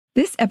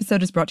This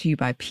episode is brought to you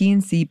by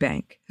PNC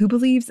Bank, who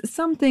believes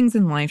some things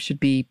in life should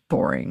be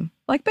boring,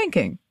 like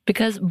banking.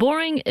 Because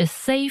boring is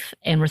safe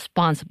and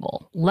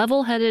responsible,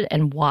 level-headed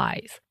and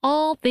wise.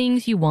 All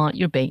things you want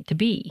your bank to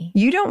be.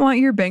 You don't want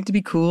your bank to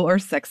be cool or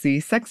sexy.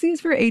 Sexy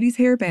is for 80s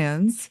hair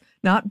bands,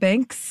 not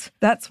banks.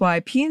 That's why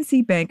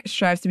PNC Bank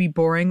strives to be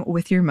boring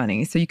with your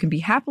money so you can be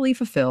happily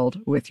fulfilled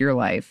with your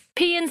life.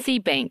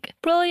 PNC Bank,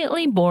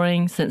 brilliantly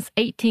boring since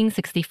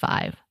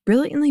 1865.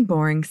 Brilliantly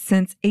Boring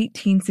Since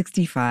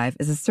 1865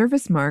 is a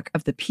service mark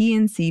of the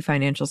PNC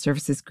Financial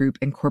Services Group,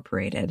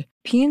 Incorporated.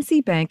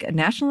 PNC Bank, a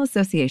National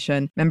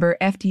Association, member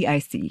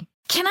FDIC.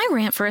 Can I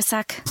rant for a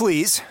sec?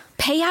 Please.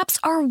 Pay apps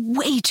are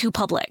way too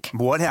public.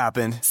 What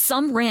happened?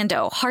 Some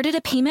rando hearted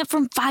a payment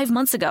from 5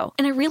 months ago,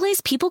 and I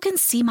realized people can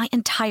see my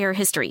entire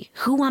history,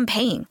 who I'm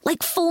paying,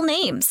 like full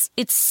names.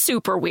 It's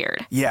super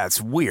weird. Yeah,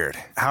 it's weird.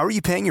 How are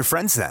you paying your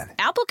friends then?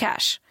 Apple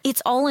Cash.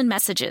 It's all in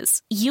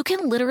messages. You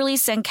can literally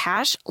send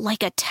cash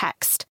like a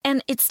text,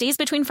 and it stays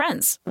between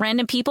friends.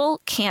 Random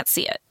people can't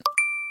see it.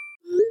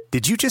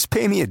 Did you just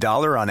pay me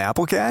 $1 on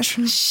Apple Cash?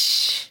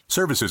 Shh.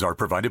 Services are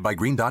provided by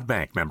Green Dot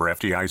Bank, member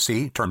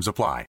FDIC. Terms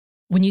apply.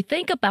 When you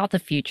think about the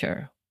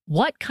future,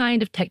 what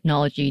kind of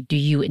technology do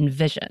you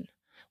envision?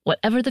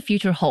 Whatever the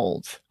future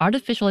holds,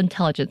 artificial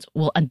intelligence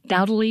will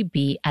undoubtedly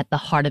be at the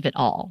heart of it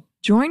all.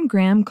 Join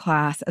Graham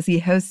Class as he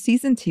hosts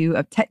Season 2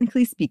 of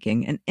Technically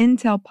Speaking, an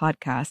Intel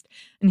podcast,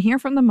 and hear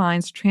from the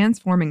minds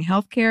transforming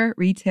healthcare,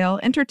 retail,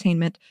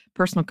 entertainment,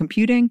 personal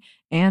computing,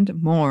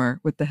 and more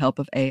with the help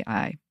of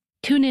AI.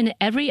 Tune in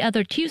every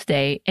other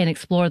Tuesday and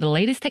explore the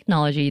latest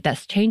technology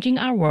that's changing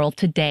our world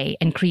today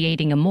and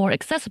creating a more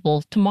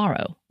accessible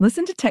tomorrow.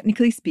 Listen to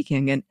Technically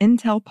Speaking, an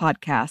Intel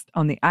podcast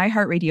on the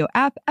iHeartRadio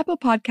app, Apple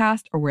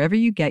Podcast, or wherever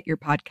you get your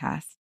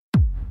podcasts.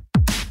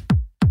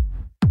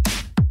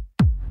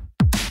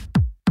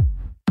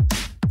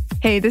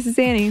 Hey, this is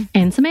Annie.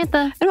 And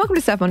Samantha. And welcome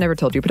to Stuff Mom Never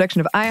Told You,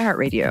 production of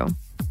iHeartRadio.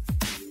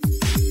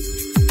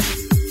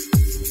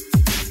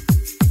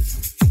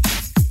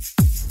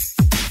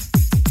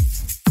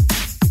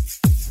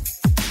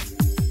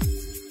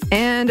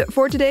 And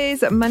for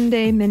today's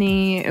Monday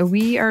Mini,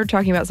 we are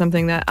talking about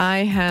something that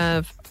I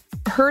have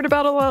heard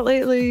about a lot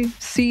lately,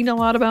 seen a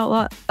lot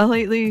about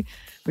lately,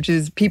 which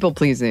is people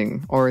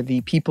pleasing, or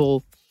the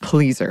people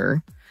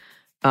pleaser,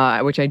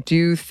 which I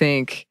do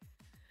think,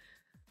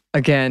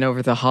 again,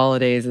 over the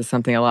holidays is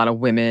something a lot of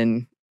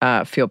women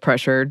feel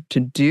pressured to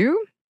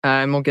do.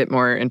 And we'll get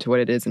more into what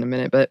it is in a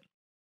minute. But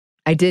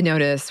I did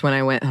notice when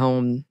I went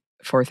home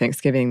for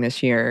Thanksgiving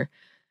this year,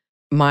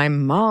 my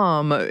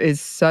mom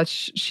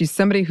she's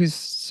somebody who's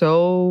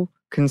so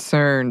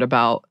concerned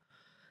about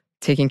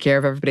taking care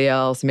of everybody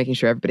else and making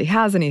sure everybody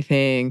has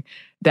anything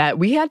that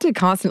we had to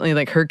constantly,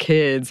 like, her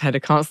kids had to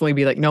constantly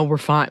be like, no, we're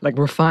fine. Like,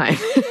 we're fine.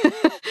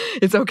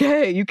 It's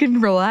okay. You can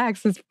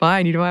relax. It's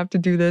fine. You don't have to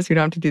do this. You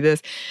don't have to do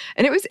this.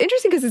 And it was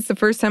interesting because it's the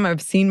first time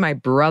I've seen my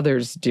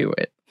brothers do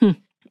it,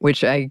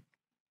 which I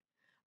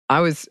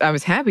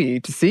was happy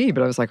to see,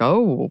 but I was like,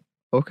 oh,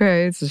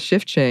 okay, it's a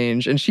shift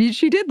change. And she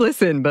did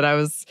listen, but I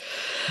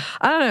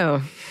don't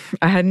know.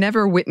 I had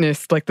never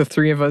witnessed, like, the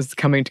three of us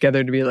coming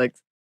together to be like,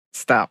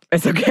 stop,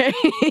 it's okay.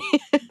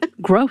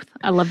 Growth.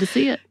 I love to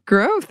see it.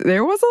 Growth.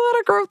 There was a lot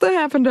of growth that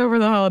happened over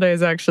the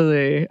holidays,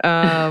 actually.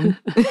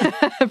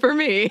 For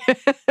me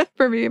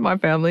and my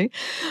family.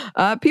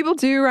 People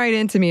do write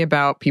into me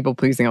about people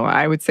pleasing a lot.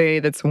 I would say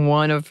that's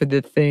one of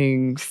the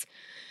things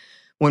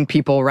when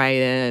people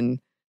write in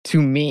to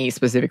me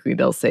specifically,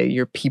 they'll say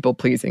your people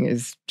pleasing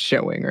is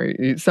showing,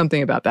 or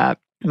something about that.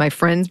 My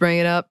friends bring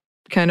it up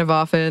kind of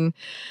often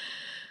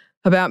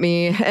about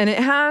me, and it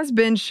has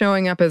been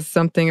showing up as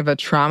something of a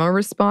trauma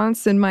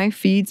response in my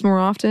feeds more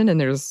often, and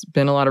there's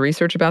been a lot of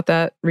research about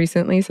that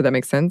recently, so that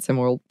makes sense, and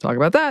we'll talk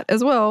about that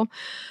as well.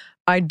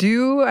 I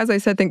do, as I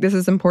said, think this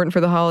is important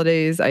for the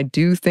holidays. I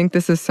do think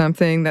this is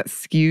something that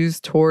skews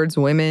towards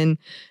women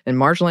and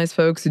marginalized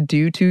folks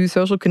due to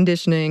social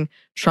conditioning,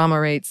 trauma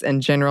rates,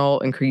 and general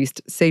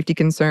increased safety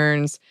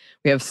concerns.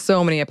 We have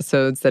so many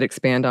episodes that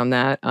expand on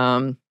that.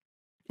 And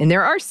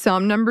there are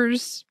some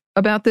numbers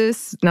about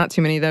this, not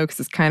too many though, because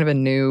it's kind of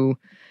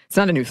it's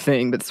not a new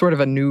thing, but sort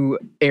of a new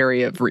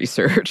area of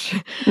research.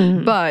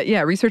 Mm-hmm. But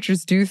yeah,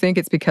 researchers do think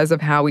it's because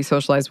of how we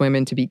socialize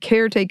women to be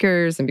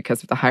caretakers and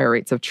because of the higher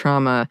rates of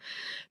trauma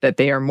that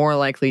they are more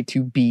likely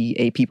to be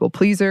a people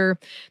pleaser.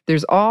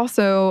 There's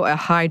also a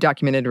high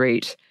documented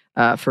rate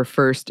for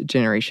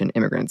first-generation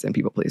immigrants in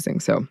people pleasing.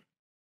 So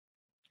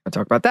I'll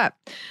talk about that.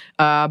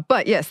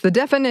 But yes, the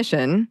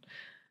definition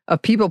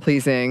of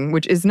people-pleasing,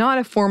 which is not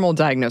a formal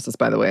diagnosis,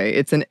 by the way.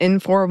 It's an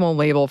informal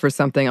label for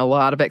something a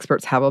lot of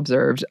experts have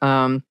observed.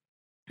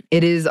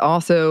 It is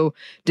also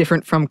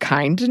different from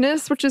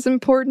kindness, which is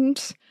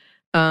important.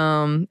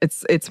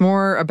 It's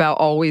more about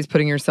always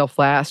putting yourself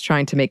last,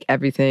 trying to make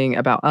everything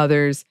about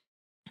others.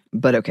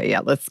 But okay,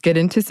 yeah, let's get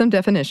into some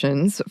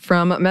definitions.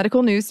 From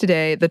Medical News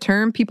Today, the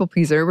term people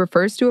pleaser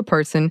refers to a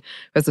person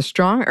who has a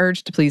strong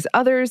urge to please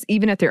others,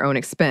 even at their own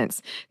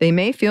expense. They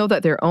may feel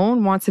that their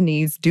own wants and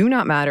needs do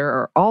not matter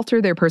or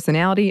alter their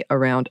personality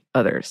around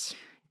others.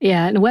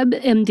 Yeah, and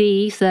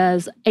WebMD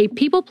says a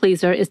people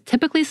pleaser is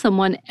typically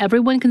someone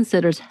everyone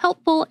considers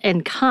helpful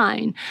and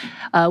kind.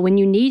 When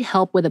you need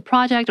help with a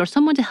project or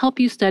someone to help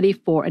you study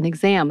for an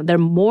exam, they're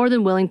more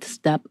than willing to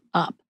step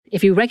up.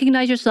 If you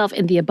recognize yourself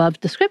in the above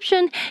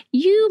description,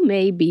 you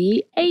may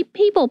be a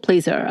people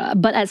pleaser.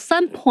 But at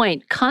some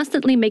point,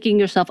 constantly making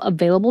yourself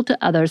available to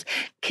others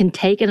can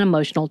take an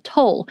emotional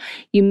toll.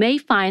 You may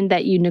find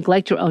that you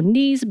neglect your own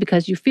needs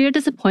because you fear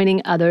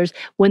disappointing others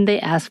when they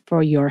ask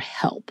for your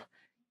help.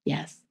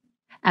 Yes.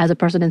 As a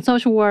person in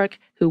social work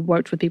who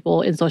worked with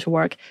people in social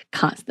work,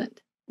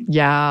 constant.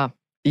 Yeah.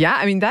 Yeah,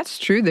 I mean, that's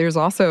true. There's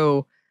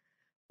also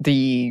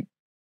the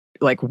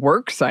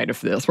work side of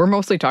this. We're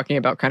mostly talking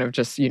about kind of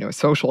just,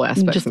 social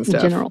aspects just and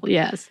stuff. In general,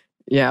 yes.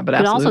 Yeah, but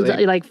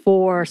absolutely. Also,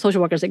 for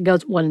social workers, it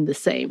goes one and the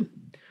same.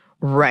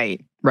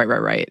 Right.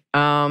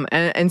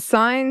 And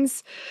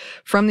signs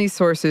from these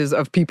sources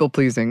of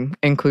people-pleasing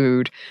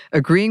include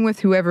agreeing with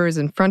whoever is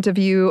in front of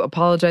you,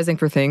 apologizing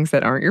for things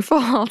that aren't your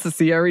fault, to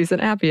see our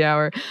recent happy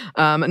hour,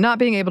 not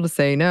being able to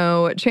say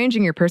no,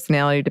 changing your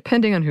personality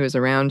depending on who is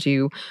around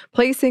you,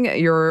 placing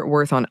your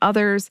worth on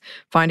others,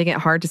 finding it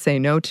hard to say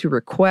no to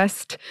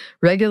request,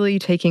 regularly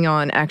taking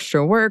on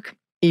extra work,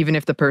 even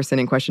if the person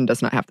in question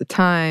does not have the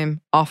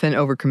time, often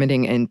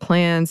overcommitting in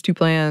plans,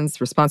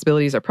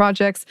 responsibilities, or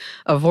projects,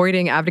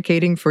 avoiding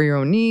advocating for your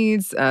own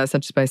needs, such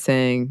as by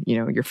saying,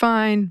 you're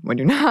fine when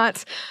you're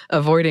not,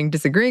 avoiding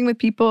disagreeing with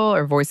people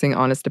or voicing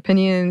honest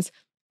opinions,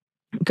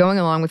 going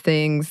along with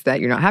things that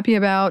you're not happy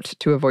about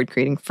to avoid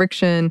creating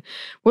friction,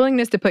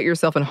 willingness to put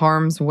yourself in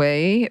harm's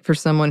way for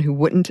someone who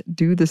wouldn't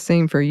do the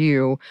same for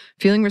you,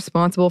 feeling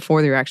responsible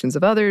for the reactions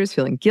of others,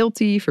 feeling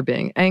guilty for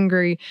being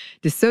angry,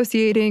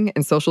 dissociating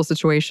in social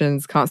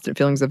situations, constant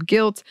feelings of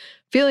guilt,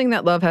 feeling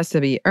that love has to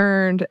be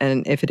earned,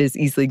 and if it is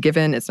easily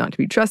given, it's not to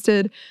be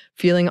trusted,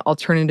 feeling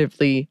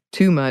alternatively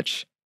too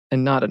much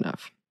and not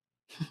enough.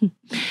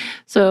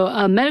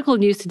 So medical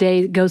news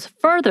today goes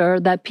further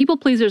that people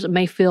pleasers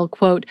may feel,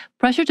 quote,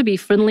 pressure to be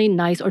friendly,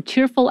 nice, or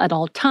cheerful at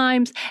all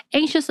times,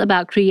 anxious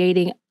about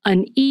creating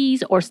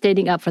unease or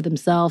standing up for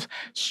themselves,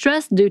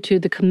 stressed due to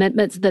the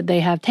commitments that they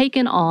have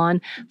taken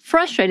on,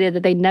 frustrated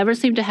that they never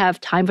seem to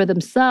have time for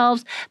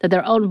themselves, that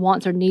their own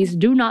wants or needs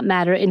do not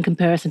matter in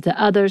comparison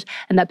to others,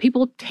 and that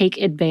people take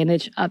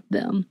advantage of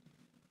them.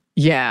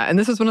 Yeah, and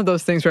this is one of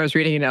those things where I was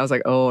reading it and I was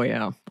like, oh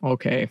yeah,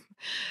 okay.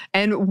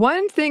 And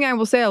one thing I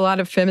will say, a lot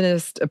of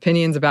feminist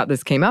opinions about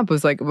this came up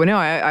was like, well, no,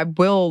 I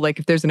will,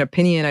 if there's an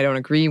opinion I don't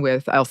agree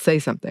with, I'll say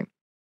something,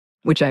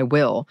 which I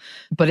will.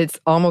 But it's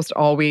almost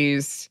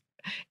always,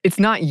 it's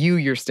not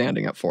you're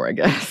standing up for, I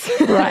guess.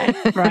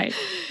 Right.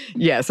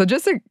 Yeah, so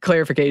just a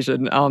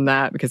clarification on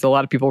that, because a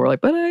lot of people were like,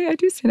 but I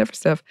do stand up for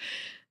stuff.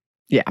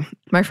 Yeah,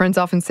 my friends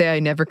often say I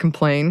never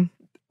complain,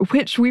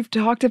 which we've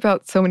talked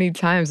about so many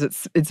times.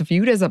 It's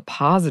viewed as a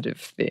positive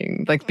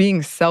thing. Like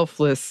being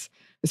selfless,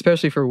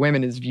 especially for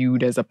women, is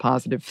viewed as a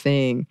positive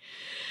thing.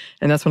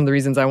 And that's one of the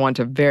reasons I want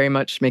to very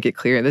much make it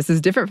clear. This is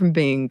different from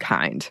being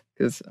kind,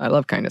 because I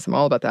love kindness. I'm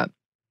all about that.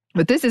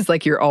 But this is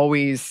like you're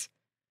always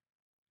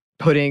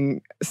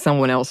putting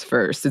someone else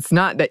first. It's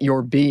not that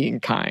you're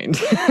being kind.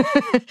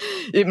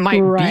 It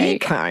might be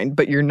kind,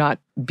 but you're not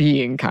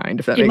being kind,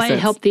 if that makes sense. It might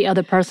help the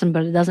other person,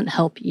 but it doesn't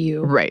help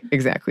you. Right,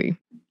 exactly.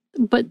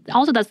 But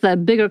also that's the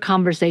bigger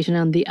conversation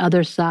on the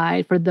other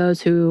side. For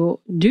those who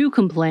do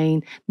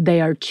complain,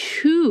 they're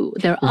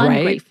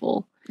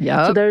ungrateful.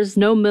 Yep. So there's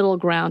no middle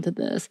ground to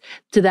this.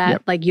 To that,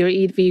 Yep. like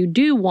if you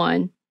do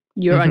one,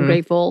 you're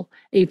ungrateful.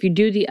 If you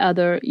do the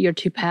other, you're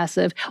too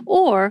passive.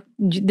 Or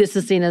this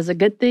is seen as a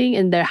good thing,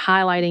 and they're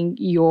highlighting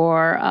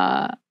your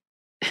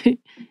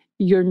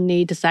your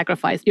need to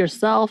sacrifice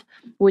yourself,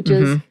 which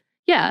is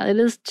it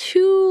is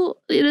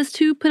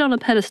too put on a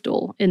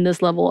pedestal in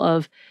this level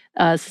of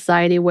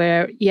society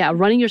where,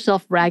 running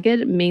yourself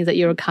ragged means that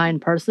you're a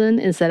kind person,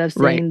 instead of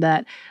saying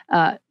that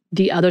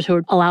the others who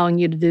are allowing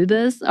you to do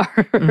this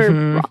are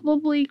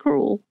probably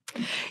cruel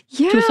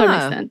to a certain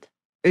extent.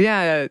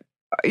 Yeah.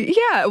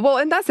 Yeah. Well,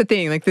 and that's the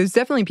thing. Like, there's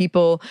definitely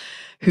people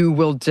who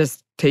will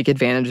just take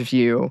advantage of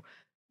you.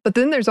 But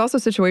then there's also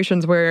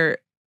situations where,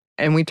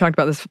 and we've talked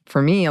about this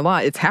for me a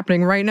lot, it's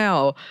happening right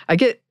now.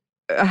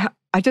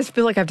 I just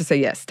feel like I have to say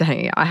yes to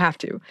hanging out. I have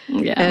to.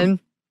 Yeah. And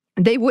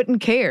they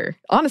wouldn't care.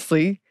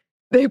 Honestly,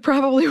 they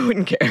probably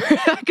wouldn't care.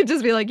 I could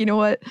just be like, you know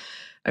what?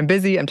 I'm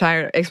busy. I'm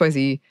tired.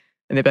 XYZ.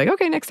 And they'd be like,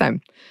 okay, next time.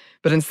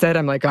 But instead,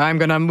 I'm like, I'm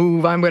going to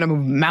move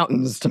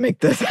mountains to make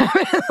this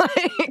happen.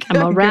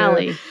 I'm a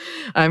rally.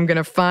 I'm going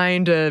to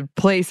find a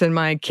place in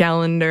my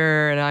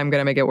calendar and I'm going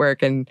to make it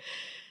work. And,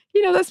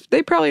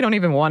 they probably don't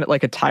even want it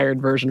like a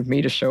tired version of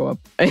me to show up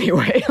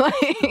anyway.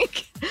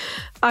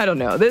 I don't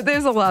know.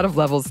 There's a lot of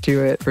levels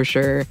to it for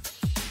sure.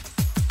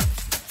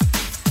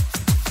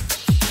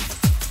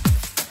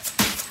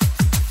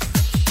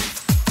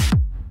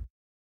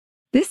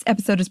 This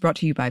episode is brought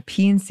to you by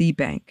PNC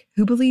Bank,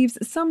 who believes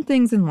some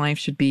things in life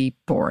should be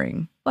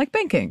boring, like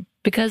banking.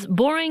 Because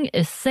boring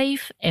is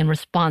safe and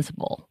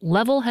responsible,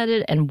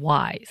 level-headed and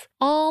wise.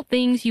 All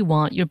things you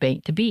want your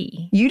bank to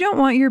be. You don't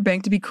want your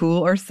bank to be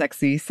cool or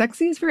sexy.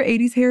 Sexy is for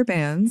 80s hair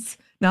bands.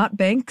 not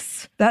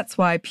banks. That's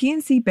why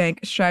PNC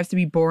Bank strives to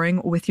be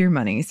boring with your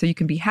money so you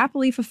can be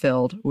happily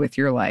fulfilled with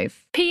your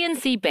life.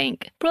 PNC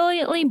Bank,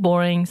 brilliantly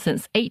boring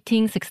since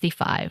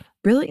 1865.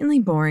 Brilliantly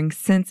Boring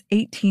Since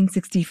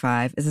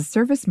 1865 is a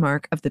service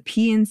mark of the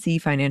PNC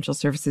Financial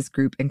Services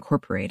Group,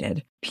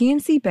 Incorporated.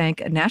 PNC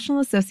Bank, a National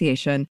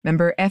Association,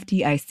 member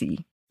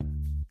FDIC.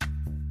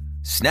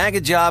 Snag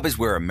a Job is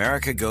where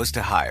America goes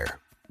to hire,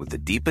 with the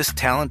deepest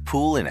talent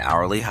pool in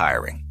hourly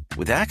hiring.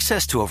 With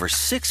access to over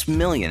 6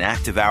 million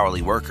active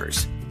hourly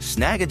workers,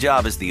 Snag a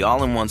Job is the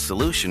all-in-one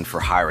solution for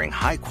hiring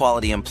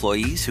high-quality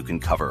employees who can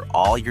cover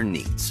all your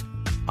needs.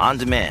 On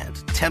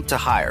demand, temp to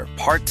hire,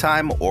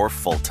 part-time or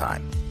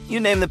full-time. You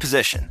name the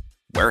position.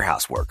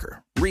 Warehouse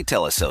worker,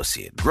 retail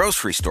associate,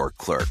 grocery store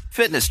clerk,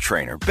 fitness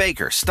trainer,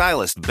 baker,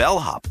 stylist,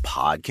 bellhop,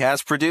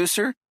 podcast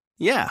producer.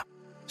 Yeah,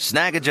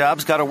 Snag a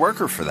Job's got a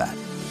worker for that.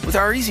 With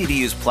our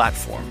easy-to-use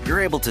platform,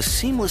 you're able to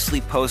seamlessly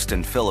post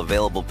and fill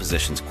available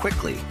positions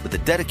quickly with a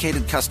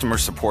dedicated customer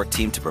support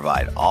team to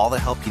provide all the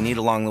help you need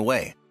along the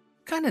way.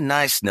 Kind of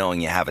nice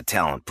knowing you have a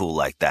talent pool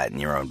like that in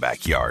your own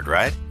backyard,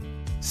 right?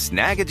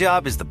 Snag a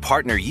Job is the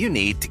partner you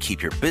need to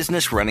keep your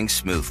business running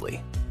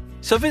smoothly.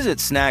 So visit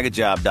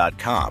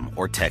snagajob.com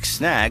or text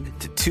snag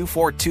to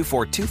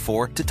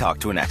 242424 to talk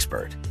to an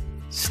expert.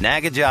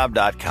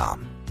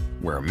 Snagajob.com,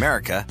 where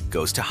America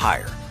goes to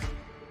hire.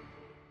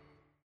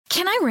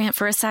 Can I rant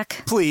for a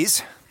sec?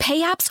 Please.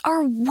 Pay apps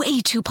are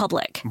way too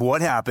public.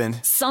 What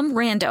happened? Some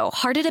rando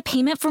hearted a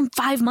payment from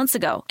 5 months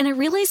ago, and I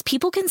realized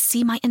people can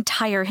see my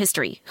entire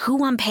history,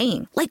 who I'm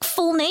paying, like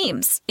full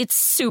names. It's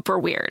super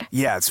weird.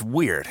 Yeah, it's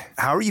weird.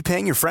 How are you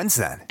paying your friends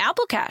then?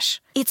 Apple Cash.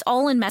 It's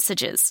all in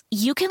messages.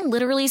 You can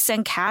literally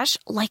send cash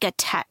like a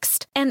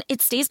text, and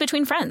it stays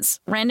between friends.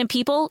 Random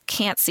people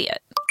can't see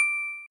it.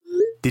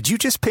 Did you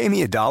just pay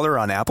me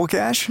 $1 on Apple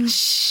Cash?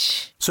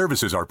 Shh.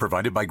 Services are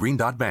provided by Green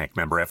Dot Bank,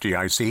 member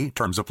FDIC.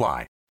 Terms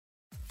apply.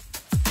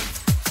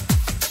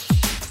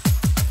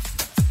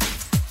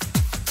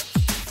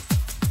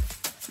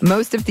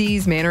 Most of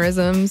these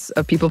mannerisms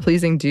of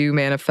people-pleasing do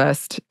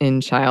manifest in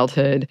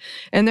childhood,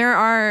 and there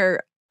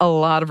are a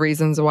lot of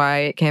reasons why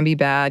it can be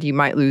bad. You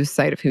might lose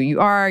sight of who you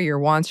are, your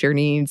wants, your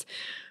needs,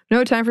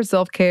 no time for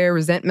self-care,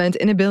 resentment,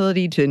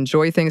 inability to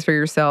enjoy things for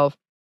yourself,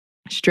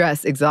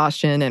 stress,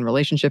 exhaustion, and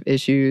relationship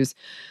issues,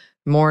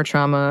 more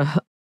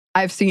trauma.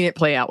 I've seen it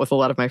play out with a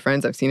lot of my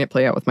friends. I've seen it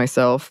play out with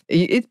myself.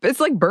 It's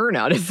like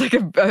burnout. It's like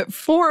a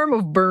form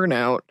of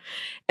burnout.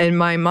 And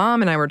my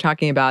mom and I were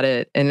talking about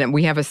it, and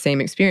we have a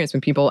same experience when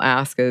people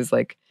ask us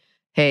like,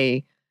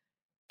 hey,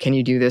 can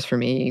you do this for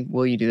me?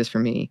 Will you do this for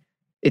me?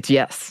 It's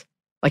yes.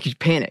 Like you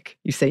panic.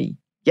 You say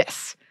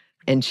yes.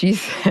 And she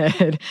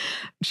said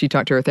she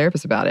talked to her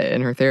therapist about it,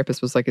 and her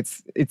therapist was like,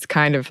 it's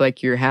kind of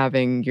like you're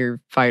having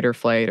your fight or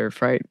flight or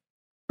fright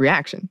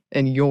reaction,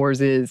 and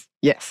yours is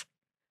yes.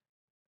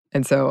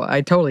 And so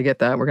I totally get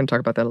that. We're going to talk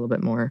about that a little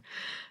bit more.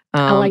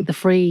 I like the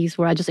freeze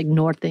where I just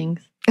ignore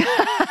things.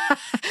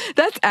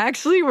 That's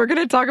actually, we're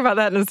going to talk about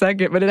that in a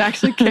second, but it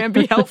actually can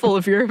be helpful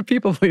if you're a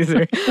people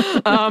pleaser.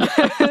 Not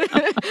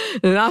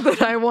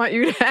that I want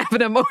you to have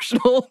an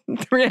emotional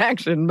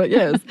reaction, but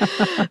yes.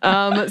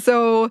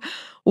 So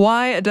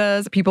why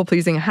does people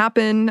pleasing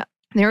happen?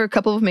 There are a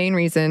couple of main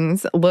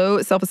reasons: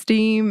 low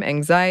self-esteem,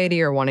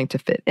 anxiety or wanting to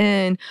fit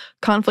in,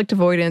 conflict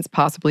avoidance,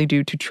 possibly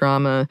due to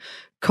trauma,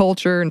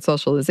 culture and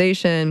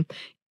socialization,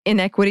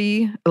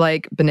 inequity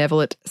like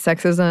benevolent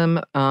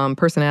sexism,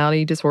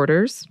 personality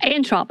disorders.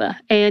 And trauma.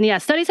 And yeah,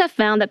 studies have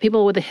found that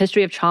people with a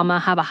history of trauma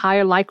have a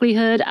higher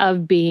likelihood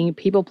of being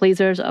people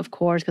pleasers, of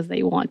course, because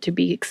they want to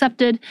be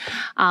accepted.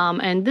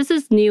 And this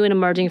is new and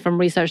emerging from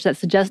research that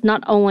suggests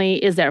not only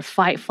is there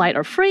fight, flight,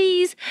 or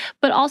freeze,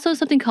 but also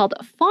something called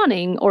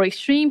fawning or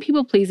extreme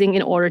people pleasing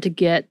in order to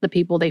get the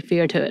people they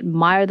fear to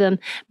admire them,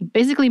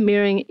 basically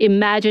mirroring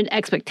imagined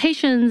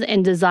expectations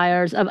and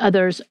desires of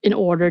others in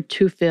order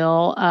to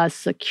feel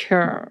secure.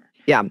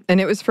 Yeah, and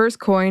it was first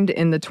coined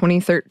in the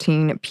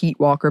 2013 Pete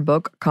Walker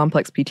book,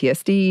 Complex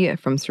PTSD,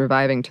 From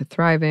Surviving to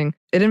Thriving.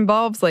 It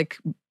involves like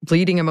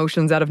bleeding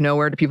emotions out of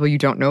nowhere to people you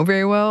don't know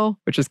very well,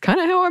 which is kind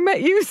of how I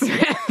met you,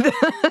 Samantha.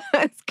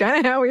 It's kind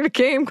of how we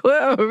became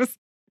close,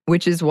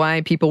 which is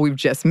why people we've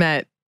just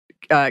met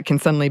can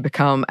suddenly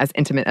become as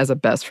intimate as a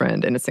best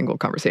friend in a single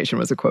conversation,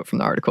 was a quote from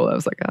the article. I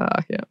was like,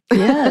 yeah.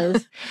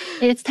 Yes.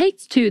 It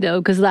takes two, though,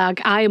 because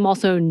like I am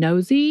also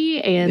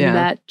nosy, and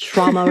that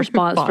trauma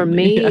response for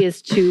me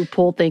is to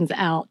pull things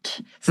out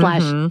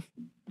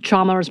 /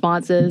 trauma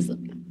responses,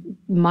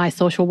 my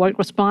social work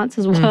response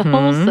as well.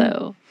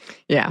 So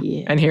yeah.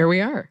 And here we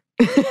are.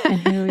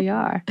 And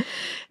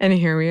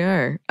here we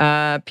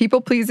are.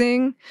 People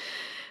pleasing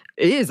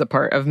is a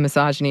part of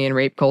misogyny and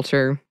rape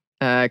culture.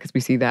 Because we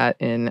see that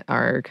in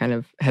our kind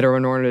of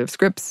heteronormative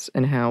scripts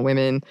and how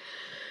women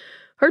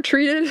are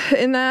treated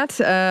in that.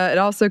 It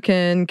also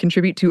can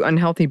contribute to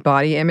unhealthy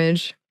body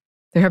image.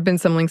 There have been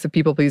some links of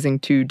people pleasing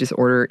to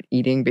disordered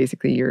eating.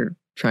 Basically, you're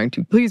trying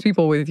to please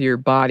people with your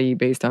body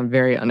based on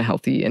very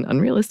unhealthy and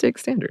unrealistic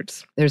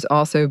standards. There's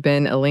also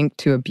been a link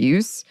to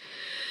abuse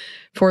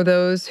for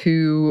those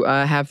who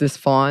have this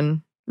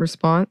fawn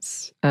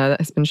response that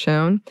has been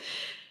shown.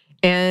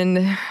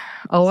 And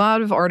a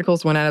lot of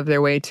articles went out of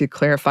their way to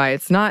clarify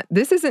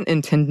this isn't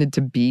intended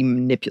to be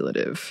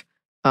manipulative.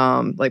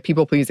 Like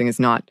people pleasing is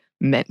not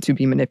meant to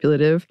be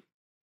manipulative.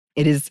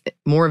 It is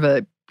more of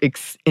a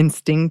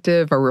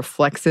instinctive or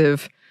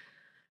reflexive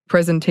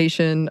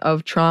presentation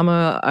of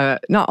trauma.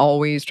 Not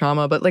always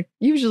trauma, but like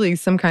usually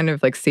some kind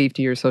of like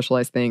safety or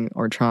socialized thing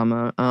or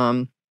trauma.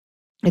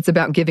 It's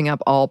about giving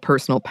up all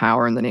personal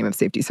power in the name of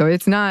safety. So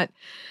it's not,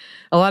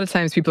 a lot of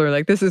times people are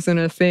like, this isn't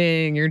a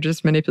thing. You're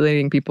just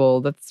manipulating people.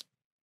 That's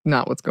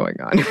not what's going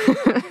on.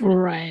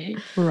 Right.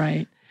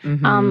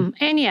 Mm-hmm.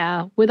 And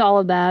yeah, with all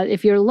of that,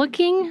 if you're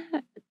looking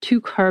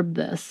to curb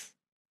this,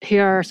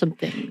 here are some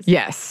things.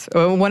 Yes.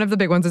 One of the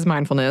big ones is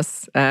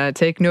mindfulness.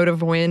 Take note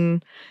of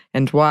when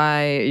and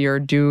why you're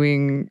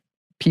doing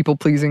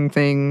people-pleasing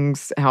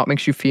things, how it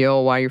makes you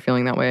feel, why you're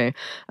feeling that way.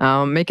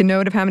 Make a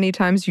note of how many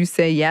times you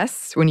say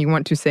yes when you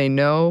want to say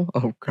no.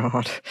 Oh,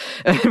 God.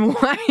 And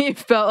why you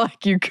felt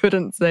like you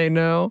couldn't say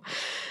no.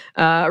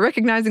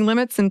 Recognizing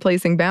limits and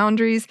placing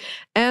boundaries.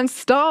 And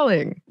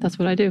stalling. That's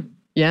what I do.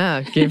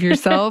 Yeah. Give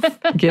yourself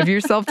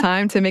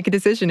time to make a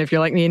decision. If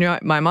you're like me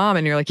and my mom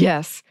and you're like,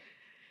 yes,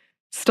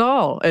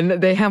 stall. And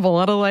they have a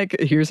lot of like,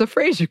 here's a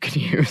phrase you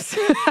can use.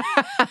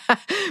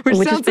 Which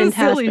sounds so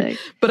silly.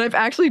 But I've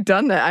actually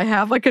done that. I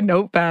have like a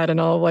notepad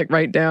and I'll like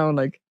write down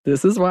like,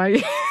 this is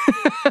why.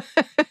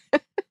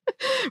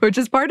 Which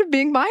is part of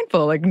being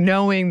mindful. Like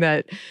knowing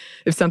that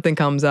if something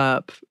comes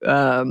up,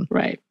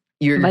 right.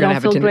 You're if going to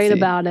have a tendency. I don't feel great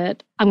about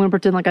it, I'm going to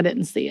pretend like I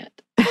didn't see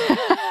it.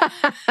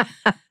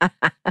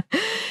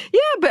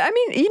 Yeah, but I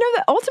mean,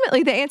 that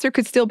ultimately the answer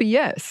could still be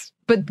yes.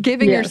 But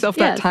giving yourself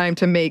that time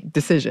to make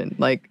decision,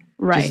 like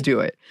just do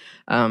it.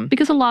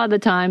 Because a lot of the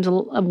times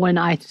when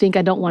I think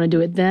I don't want to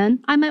do it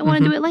then, I might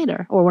want to do it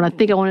later. Or when I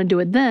think I want to do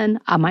it then,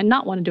 I might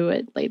not want to do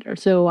it later.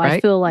 So I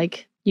feel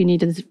like you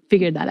need to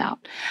figure that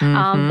out.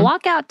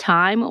 Block out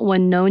time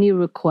when no new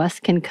requests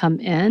can come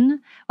in.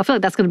 I feel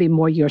like that's going to be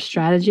more your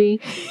strategy,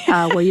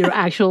 where you're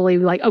actually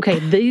like, okay,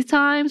 these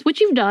times,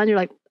 which you've done, you're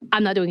like,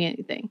 I'm not doing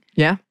anything.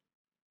 Yeah.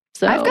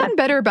 So I've gotten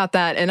better about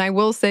that. And I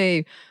will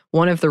say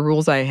one of the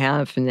rules I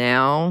have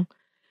now,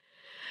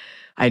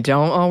 I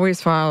don't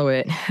always follow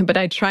it, but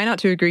I try not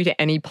to agree to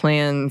any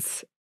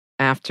plans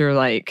after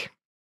like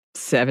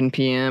 7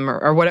 p.m.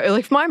 or whatever.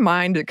 Like my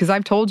mind, because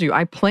I've told you,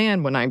 I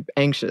plan when I'm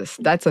anxious.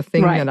 That's a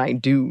thing that I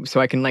do.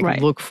 So I can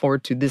like look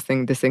forward to this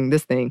thing.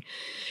 And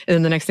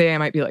then the next day I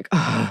might be like,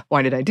 oh,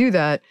 why did I do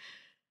that?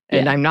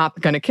 And I'm not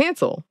going to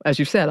cancel. As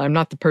you said, I'm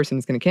not the person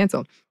who's going to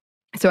cancel.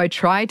 So I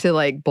try to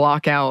like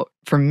block out,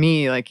 for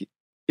me, like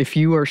if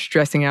you are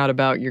stressing out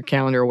about your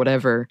calendar or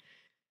whatever,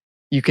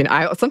 you can,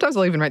 sometimes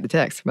I'll even write the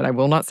text, but I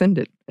will not send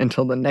it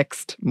until the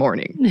next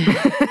morning.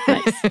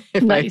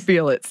 If I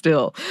feel it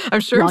still.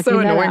 I'm sure it's so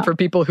annoying for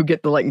people who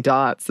get the like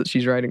dots that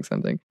she's writing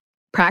something.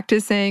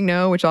 Practice saying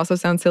no, which also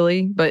sounds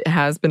silly, but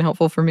has been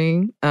helpful for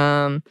me.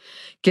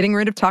 Getting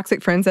rid of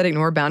toxic friends that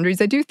ignore boundaries.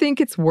 I do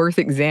think it's worth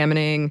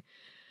examining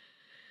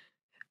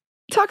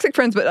toxic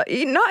friends, but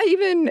not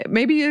even,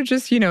 maybe you're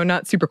just,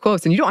 not super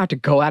close and you don't have to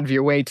go out of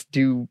your way to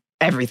do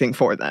everything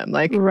for them.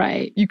 Like,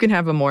 you can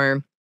have a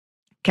more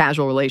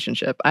casual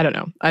relationship. I don't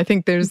know. I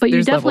think there's But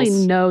you definitely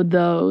levels. know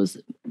those,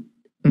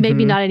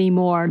 maybe not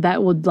anymore,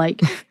 that would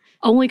like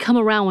only come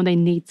around when they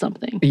need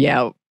something.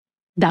 Yeah.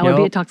 That would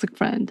be a toxic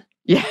friend.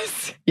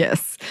 Yes.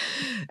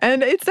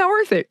 And it's not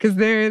worth it because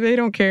they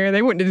don't care.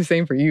 They wouldn't do the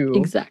same for you.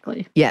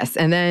 Exactly. Yes.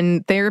 And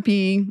then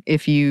therapy,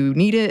 if you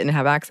need it and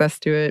have access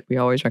to it, we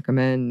always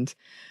recommend.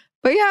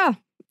 But yeah,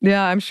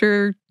 I'm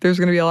sure there's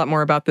going to be a lot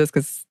more about this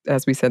because,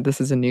 as we said, this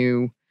is a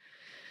new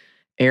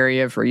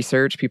area of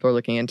research. People are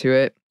looking into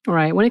it.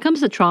 Right. When it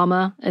comes to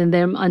trauma and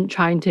them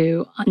trying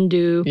to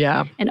undo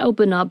and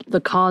open up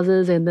the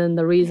causes and then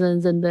the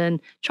reasons and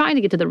then trying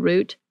to get to the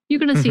root, you're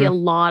going to see a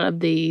lot of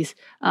these,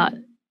 not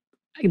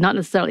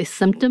necessarily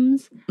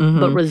symptoms,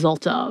 but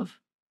result of.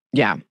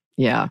 Yeah,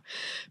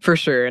 for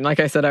sure. And like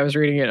I said, I was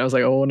reading it and I was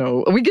like, oh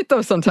no. We get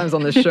those sometimes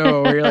on this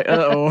show where you're like,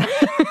 uh-oh.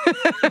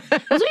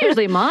 Those are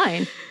usually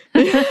mine.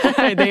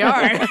 They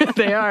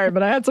are.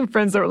 But I had some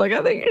friends that were like,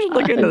 I think you should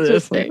look into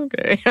this.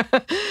 Okay.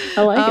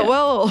 I like it.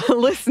 Well,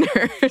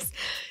 listeners,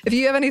 if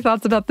you have any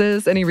thoughts about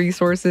this, any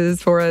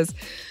resources for us,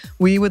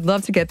 we would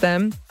love to get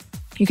them.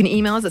 You can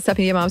email us at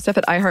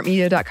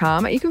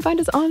stephanieandmomstuff@iheartmedia.com. You can find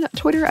us on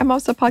Twitter at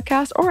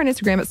momstuffpodcast or on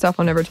Instagram at Stuff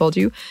I Never Told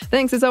You.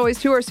 Thanks as always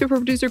to our super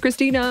producer,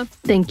 Christina.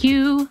 Thank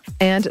you.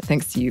 And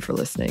thanks to you for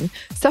listening.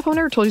 Stuff I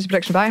Never Told You is a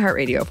production by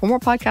iHeartRadio. For more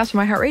podcasts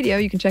from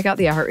iHeartRadio, you can check out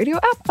the iHeartRadio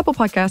app, Apple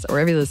Podcasts, or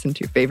wherever you listen to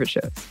your favorite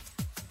shows.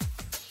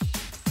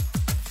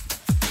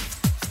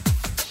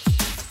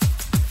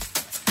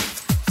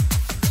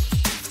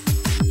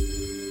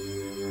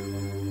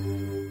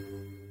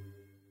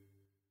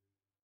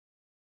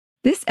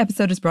 This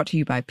episode is brought to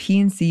you by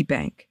PNC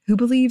Bank, who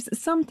believes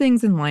some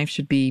things in life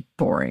should be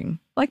boring,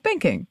 like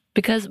banking.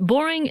 Because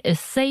boring is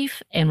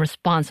safe and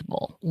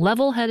responsible,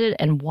 level-headed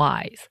and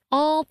wise.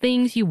 All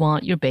things you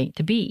want your bank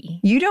to be.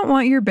 You don't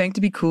want your bank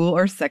to be cool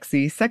or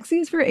sexy.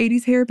 Sexy is for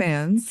 80s hair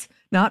bands.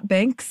 not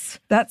banks.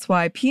 That's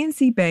why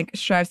PNC Bank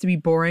strives to be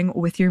boring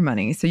with your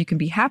money so you can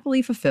be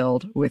happily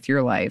fulfilled with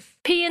your life.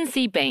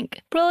 PNC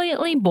Bank,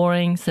 brilliantly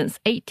boring since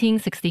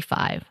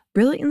 1865.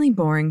 Brilliantly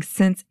Boring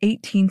Since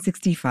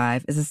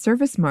 1865 is a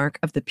service mark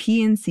of the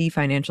PNC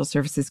Financial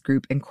Services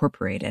Group,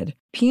 Incorporated.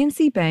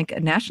 PNC Bank, a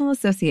National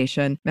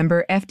Association,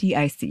 member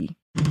FDIC.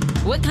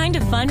 What kind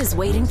of fun is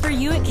waiting for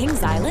you at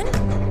Kings Island?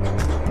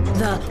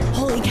 The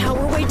holy cow,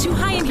 we're way too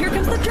high and here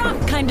comes the drop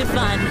kind of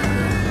fun.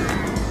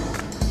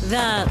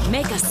 The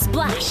make a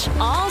splash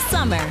all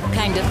summer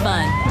kind of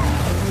fun.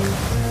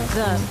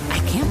 The I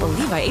can't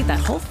believe I ate that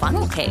whole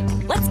funnel cake.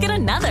 Let's get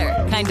another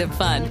kind of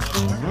fun.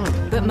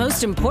 But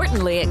most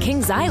importantly, at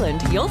Kings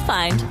Island, you'll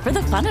find for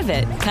the fun of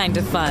it kind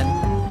of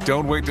fun.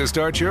 Don't wait to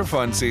start your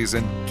fun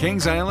season.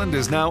 Kings Island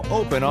is now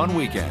open on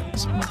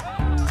weekends.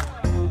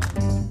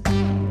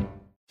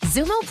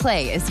 Xumo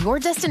Play is your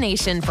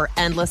destination for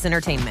endless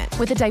entertainment.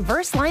 With a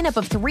diverse lineup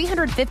of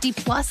 350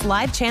 plus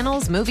live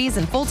channels, movies,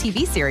 and full TV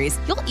series,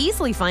 you'll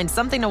easily find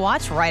something to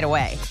watch right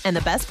away. And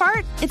the best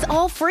part? It's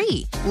all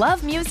free.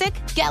 Love music?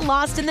 Get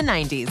lost in the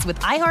 90s with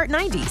iHeart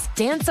 90s,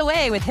 dance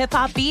away with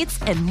hip-hop beats,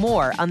 and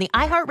more on the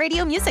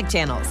iHeartRadio music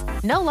channels.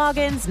 No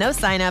logins, no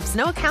signups,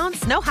 no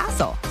accounts, no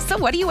hassle. So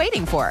what are you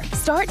waiting for?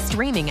 Start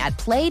streaming at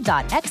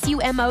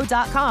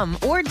play.xumo.com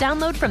or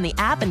download from the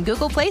app and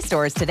Google Play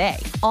stores today.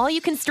 All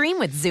you can stream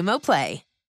with Xumo Play.